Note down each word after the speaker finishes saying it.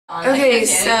Okay,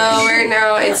 so right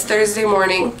now it's Thursday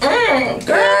morning,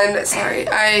 and sorry,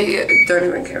 I don't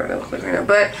even care what I look like right now,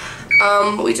 but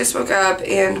we just woke up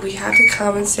and we had to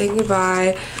come and say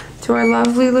goodbye to our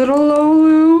lovely little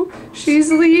Lolu.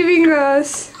 She's leaving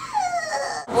us.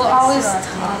 We'll always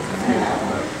talk.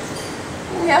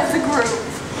 We have the group.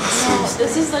 So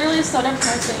this is literally so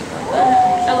depressing.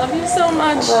 I love you so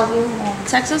much. I love you.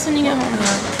 Text us when you get home.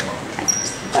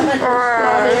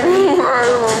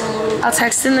 I'll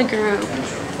text in the group.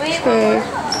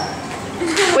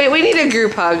 Wait, we need a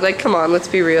group hug. Like, come on, let's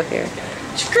be real here.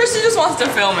 Kristee just wants to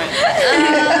film it.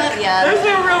 Yeah. There's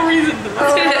no real reason to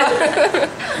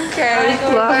Okay,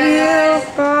 love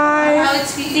you. Bye.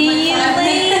 See you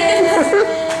later.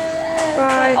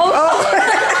 Bye.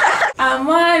 Oh. I'm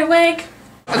wide awake.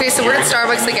 Okay, so we're at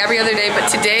Starbucks like every other day, but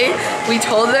today we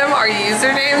told them our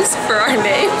usernames for our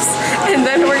names, and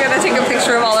then we're gonna take a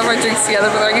picture of all of our drinks together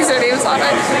with our usernames on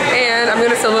it, and I'm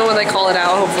gonna film it when they call it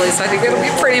out, hopefully, so I think it'll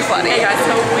be pretty funny.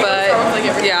 But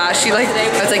yeah, she like,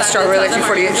 it's like strawberry like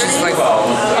 248, she's like,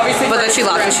 but then she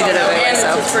laughed and she did it anyway,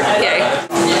 so yay.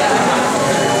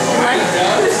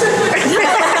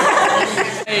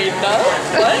 Hey, no?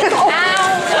 What?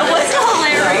 That was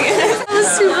hilarious. That was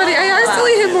too funny. I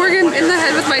accidentally hit Morgan in the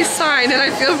head with my sign, and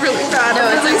I feel really bad. No,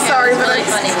 I'm really sorry, but really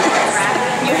funny.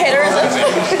 You hit her.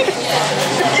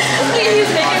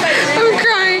 I'm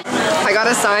crying. I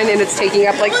got a sign and it's taking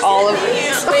up like all of it.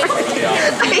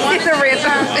 I hit the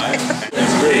random thing.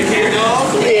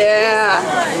 Yeah.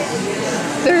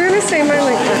 They're gonna say mine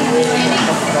like that.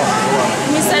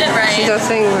 You said it right. She does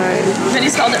say mine. Then you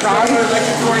spelled it wrong.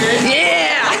 Yeah!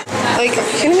 Like,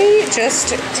 can we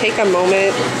just take a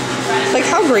moment? Like,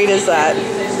 how great is that?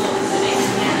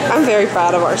 I'm very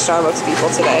proud of our Starbucks people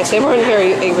today. They weren't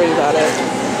very angry about it.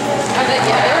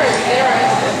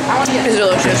 It's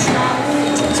delicious.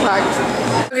 It's fine.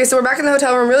 Okay, so we're back in the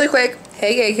hotel room really quick.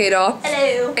 Hey, KK doll.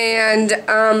 Hello.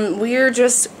 And we're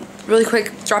just really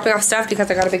quick dropping off stuff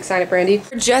because I got a big sign at Brandy.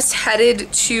 We're just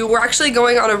headed to, we're actually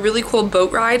going on a really cool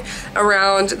boat ride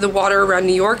around the water around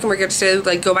New York, and we're going to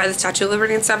like go by the Statue of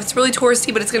Liberty and stuff. It's really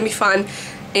touristy, but it's going to be fun.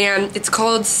 And it's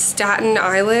called Staten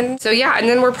Island. So yeah, and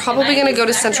then we're probably going to go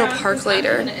to Central Park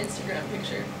later. An Instagram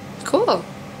picture. Cool.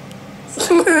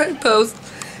 Pose.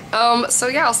 So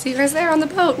yeah, I'll see you guys there on the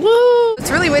boat. Woo!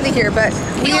 It's really windy here, but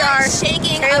we are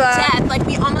shaking Kayla. of death. Like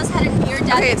we almost had a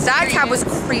near-death Okay, that cab was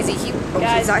crazy. He's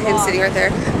not him sitting right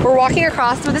there. We're walking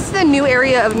across. So this is a new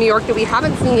area of New York that we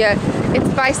haven't seen yet.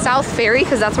 It's by South Ferry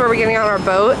because that's where we're getting on our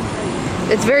boat.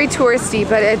 It's very touristy,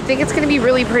 but I think it's going to be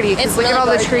really pretty. Because look at all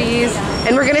the trees,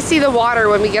 and we're going to see the water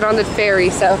when we get on the ferry.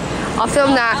 So I'll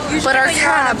film that. But our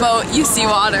cab, on a boat, you see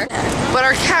water. But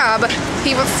our cab,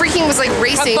 he freaking was like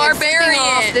racing and flipping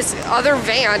off this other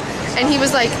van, and he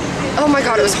was like, oh my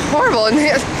god, it was horrible, and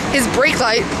his brake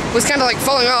light was kind of like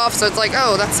falling off, so it's like,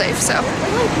 oh, that's safe. So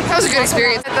that was a good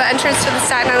experience. At the entrance to the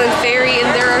Staten Island ferry,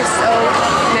 and there are so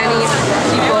many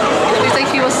people. There's like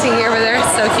people singing over there,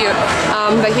 so cute.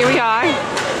 But here we are.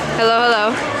 Hello,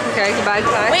 hello. Okay, goodbye,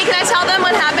 goodbye. Wait, can I tell them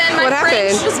what happened? My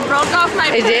fridge just broke off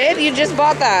my fridge. It did? You just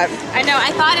bought that. I know,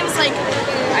 I thought it was like,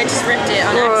 I just ripped it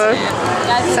on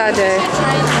accident. Sad day.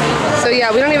 So yeah,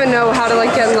 we don't even know how to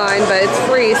like get in line, but it's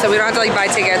free, so we don't have to like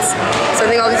buy tickets. So I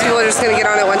think all these people are just gonna get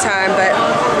on at one time, but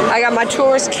I got my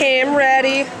tourist cam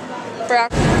ready.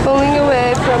 Pulling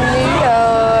away from New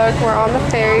York. We're on the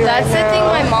ferry right now. That's the thing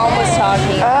my mom was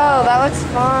talking Oh, about. that looks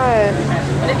fun.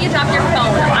 What if you dropped your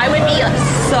phone? I would be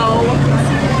so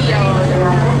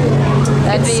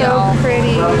That'd be so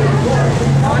pretty.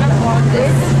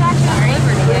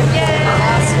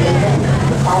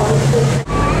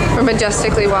 We're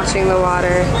majestically watching the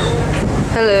water.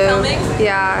 Hello. Filming?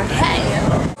 Yeah.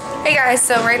 Hey guys,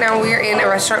 so right now we're in a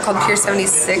restaurant called Pier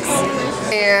 76,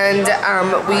 and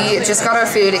we just got our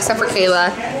food, except for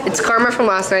Kayla. It's karma from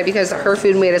last night because her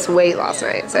food made us wait last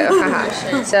night, so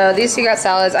haha. So these two got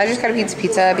salads. I just got a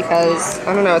pizza because,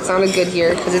 I don't know, it sounded good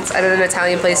here because it's at an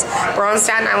Italian place. We're on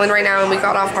Staten Island right now, and we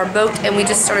got off our boat, and we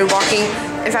just started walking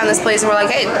and found this place, and we're like,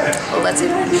 hey, well, let's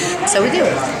eat. So we do.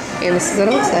 And this is what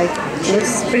it looks like. It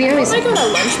looks pretty yummy. I got a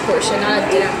lunch portion, not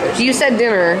a dinner portion. You said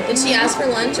dinner. Did she ask for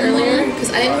lunch earlier? Because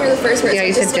I didn't hear the first word. Yeah,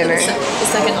 you said dinner. The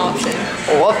second option.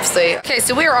 Whoopsie. Okay,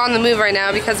 so we are on the move right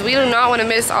now because we do not want to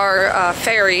miss our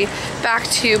ferry back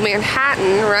to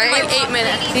Manhattan, right? Like 8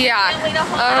 minutes. Yeah.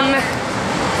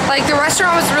 Like the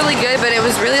restaurant was really good, but it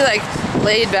was really like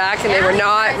laid back, and they were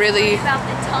not really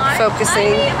focusing.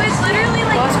 I mean, it was literally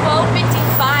like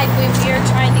 12:55 when we were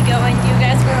trying to go, and you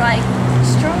guys were like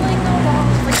strolling along.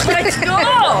 Let's go!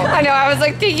 I know, I was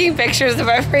like taking pictures of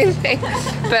everything.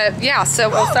 But yeah,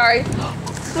 so, oh sorry.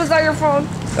 Was that your phone?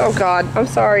 Oh God, I'm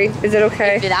sorry. Is it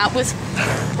okay? That was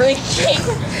freaking.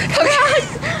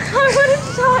 I would have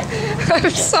shot you.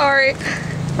 I'm sorry.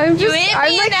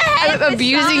 I'm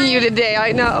abusing you today.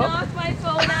 I know. Knocked my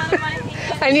phone out of my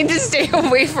hand. I need to stay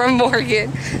away from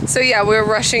Morgan. So yeah, we're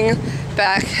rushing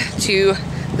back to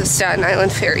the Staten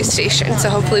Island ferry station. So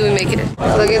hopefully we make it.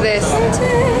 Look at this.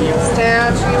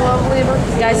 Statue of Liberty.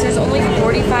 Guys, there's only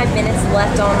 45 minutes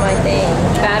left on my thing.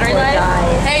 Battery life?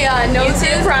 Hey,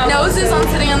 noses on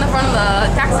sitting on the front of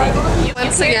the taxi.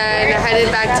 Once again,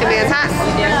 headed back to Manhattan.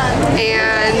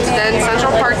 And then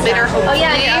Central Park later, hopefully. Oh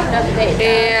yeah.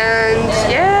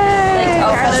 And yay!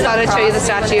 I just thought I'd show you the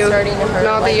statue.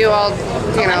 Not that you all,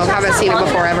 you know, haven't seen it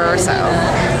before ever, so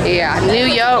yeah. New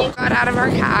York. Got out of our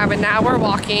cab and now we're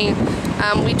walking.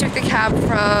 We took the cab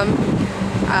from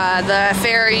the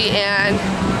ferry and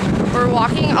we're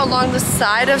walking along the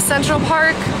side of Central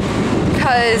Park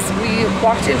because we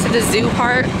walked into the zoo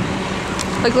part.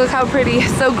 Like, look how pretty.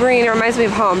 It's so green. It reminds me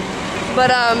of home. But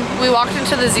we walked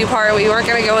into the zoo part. We weren't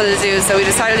gonna go to the zoo, so we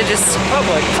decided to just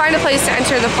find a place to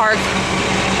enter the park,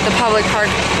 the public park.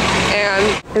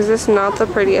 And is this not the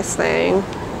prettiest thing?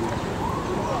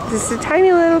 This is a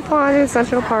tiny little pond in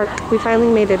Central Park. We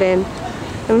finally made it in.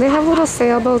 And they have little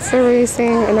sailboats they're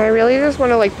racing, and I really just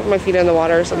want to like put my feet in the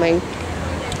water or something.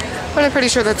 But I'm pretty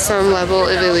sure that's some level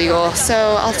of illegal, so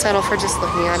I'll settle for just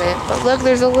looking at it. But look,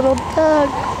 there's a little duck.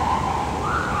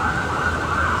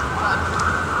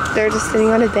 They're just sitting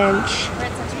on a bench.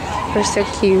 They're so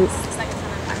cute.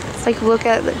 It's like, look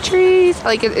at the trees.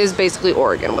 Like, it is basically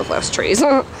Oregon with less trees.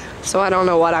 So I don't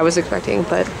know what I was expecting,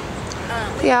 but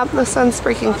yeah, the sun's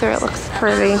breaking through. It looks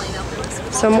pretty.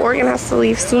 So Morgan has to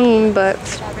leave soon, but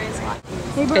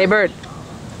hey bird.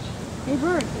 Hey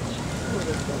bird.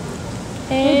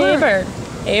 Hey bird.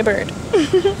 Hey bird.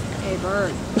 Hey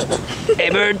bird. Hey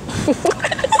bird.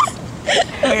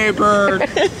 Hey bird.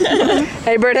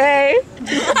 Hey bird, hey.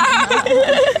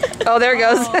 Oh, there it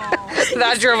goes.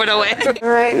 That drove it away.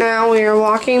 Right now we are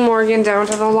walking Morgan down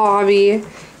to the lobby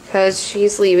because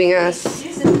she's leaving us.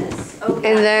 And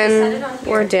then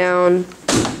we're down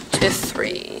to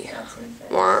 3.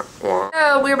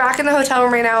 We're back in the hotel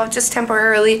room right now, just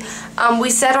temporarily. We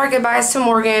said our goodbyes to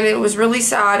Morgan. It was really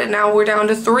sad, and now we're down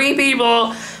to 3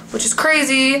 people, which is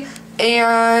crazy.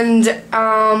 And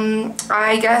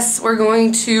I guess we're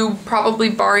going to probably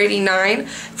Bar 89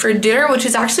 for dinner, which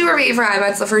is actually where we ate for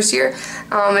IMAX the first year.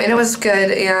 And it was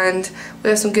good, and we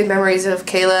have some good memories of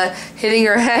Kayla hitting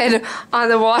her head on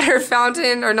the water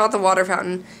fountain, or not the water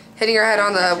fountain, hitting her head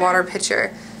on the water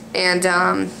pitcher, and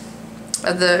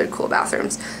of the cool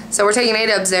bathrooms. So we're taking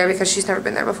A-Dubs there because she's never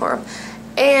been there before.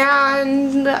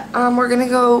 And we're gonna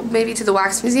go maybe to the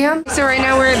Wax Museum. So right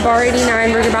now we're at Bar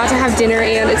 89. We're about to have dinner,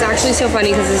 and it's actually so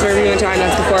funny because this is where we went to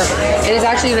IMAX before. And it's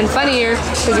actually even funnier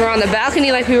because we're on the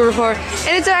balcony like we were before.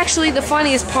 And it's actually, the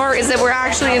funniest part is that we're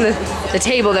actually in the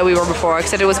table that we were before,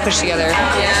 except it was pushed together.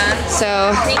 Yeah. So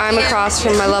I'm across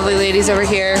from my lovely ladies over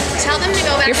here. Tell them to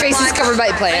go back. Your face is covered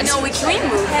by plants. No, can we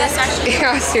move this actually?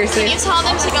 Yeah, seriously. Can you tell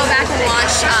them to go back and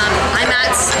watch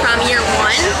IMAX from year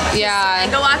 1? Yeah. And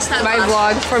go watch that My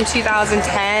vlog from 2010,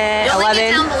 You'll 11. link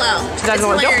it down below.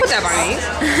 2011. Don't put that by me.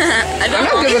 I'm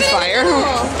not good with fire.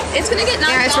 It's gonna get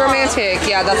knocked Yeah, it's off. romantic.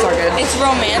 Yeah, that's not good. It's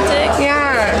romantic.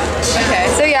 Yeah. Okay.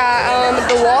 So yeah,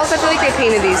 the walls, I feel like they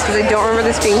painted these because I don't remember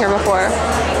this being here before.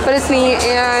 But it's neat,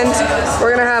 and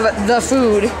we're gonna have the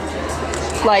food,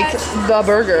 like the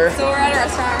burger. So we're at a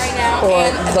restaurant right now, Or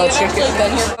and the we've chicken. actually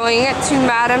been here. Going to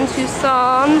Madame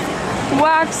Tussauds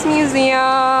Wax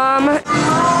Museum.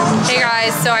 Hey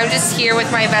guys, so I'm just here with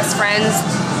my best friends,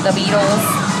 the Beatles.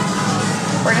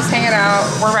 We're just hanging out.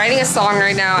 We're writing a song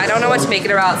right now. I don't know what to make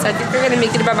it about, so I think we're gonna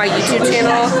make it about my YouTube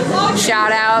channel.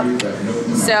 Shout out.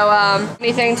 So,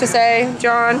 anything to say,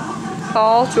 John,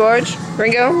 Paul, George,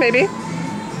 Ringo, maybe?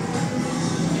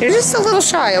 You're just a little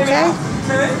shy, okay?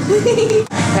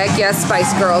 Heck yes,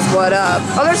 Spice Girls, what up?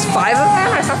 Oh, there's 5 of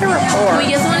them? I thought there were 4.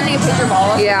 You guys want to take a picture of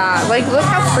all of them? Yeah, like look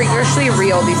how freakishly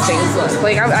real these things look.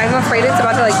 Like I'm afraid it's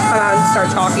about to like come out and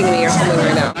start talking to me or something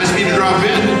right now. I just need to drop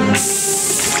in.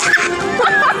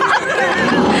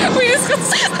 We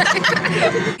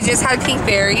just had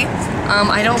Kinkberry.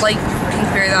 I don't like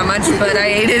Kinkberry that much, but I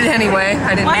ate it anyway.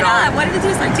 I didn't. Why not? What did it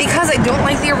taste like? Because I don't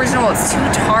like the original. It's too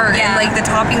tart, and like the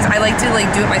toppings, I like to like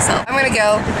do it myself. I'm gonna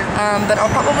go, but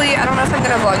I'll probably, I don't know if I'm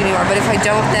gonna vlog anymore, but if I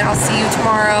don't, then I'll see you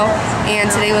tomorrow. And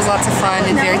today was lots of fun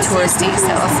and very touristy,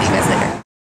 so I'll see you guys later.